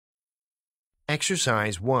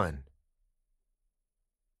Exercise 1.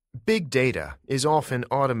 Big data is often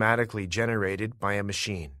automatically generated by a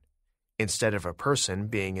machine. Instead of a person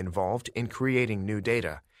being involved in creating new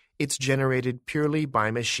data, it's generated purely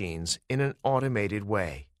by machines in an automated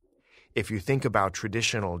way. If you think about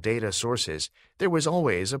traditional data sources, there was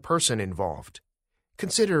always a person involved.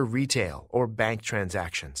 Consider retail or bank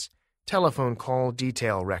transactions, telephone call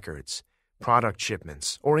detail records, product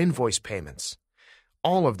shipments, or invoice payments.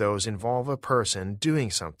 All of those involve a person doing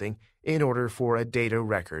something in order for a data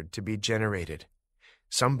record to be generated.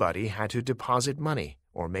 Somebody had to deposit money,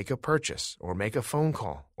 or make a purchase, or make a phone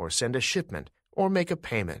call, or send a shipment, or make a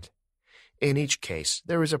payment. In each case,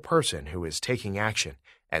 there is a person who is taking action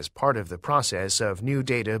as part of the process of new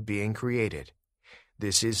data being created.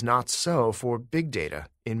 This is not so for big data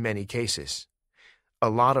in many cases. A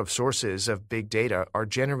lot of sources of big data are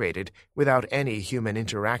generated without any human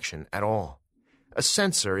interaction at all. A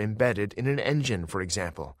sensor embedded in an engine, for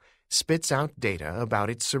example, spits out data about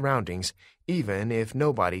its surroundings even if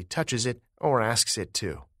nobody touches it or asks it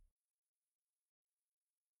to.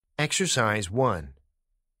 Exercise 1.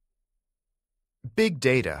 Big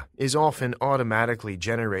data is often automatically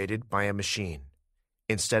generated by a machine.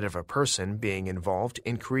 Instead of a person being involved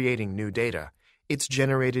in creating new data, it's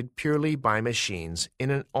generated purely by machines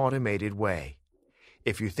in an automated way.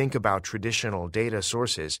 If you think about traditional data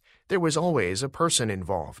sources, there was always a person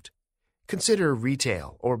involved. Consider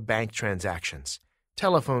retail or bank transactions,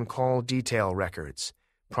 telephone call detail records,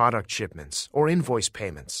 product shipments, or invoice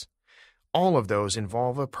payments. All of those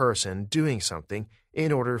involve a person doing something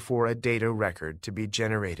in order for a data record to be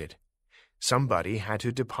generated. Somebody had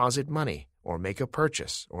to deposit money, or make a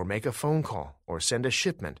purchase, or make a phone call, or send a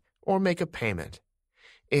shipment, or make a payment.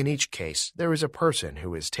 In each case, there is a person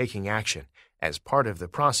who is taking action as part of the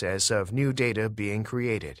process of new data being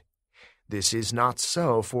created. This is not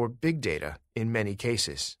so for big data in many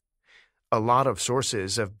cases. A lot of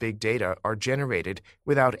sources of big data are generated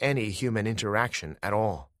without any human interaction at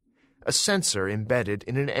all. A sensor embedded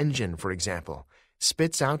in an engine, for example,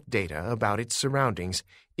 spits out data about its surroundings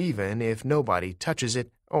even if nobody touches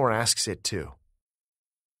it or asks it to.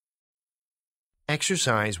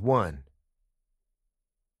 Exercise 1.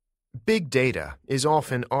 Big data is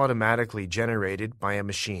often automatically generated by a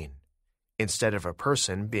machine. Instead of a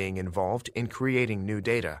person being involved in creating new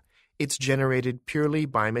data, it's generated purely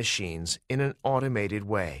by machines in an automated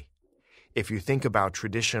way. If you think about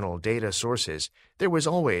traditional data sources, there was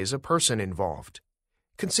always a person involved.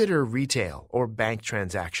 Consider retail or bank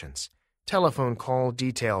transactions, telephone call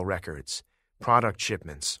detail records, product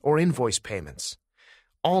shipments, or invoice payments.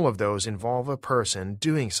 All of those involve a person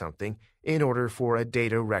doing something in order for a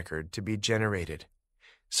data record to be generated.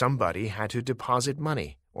 Somebody had to deposit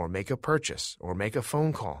money, or make a purchase, or make a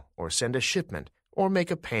phone call, or send a shipment, or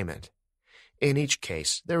make a payment. In each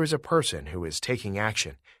case, there is a person who is taking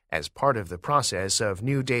action as part of the process of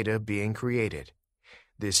new data being created.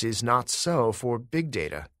 This is not so for big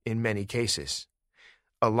data in many cases.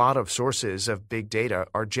 A lot of sources of big data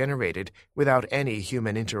are generated without any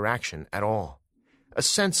human interaction at all. A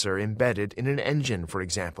sensor embedded in an engine, for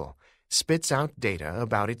example, spits out data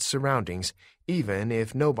about its surroundings even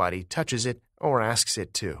if nobody touches it or asks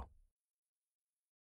it to.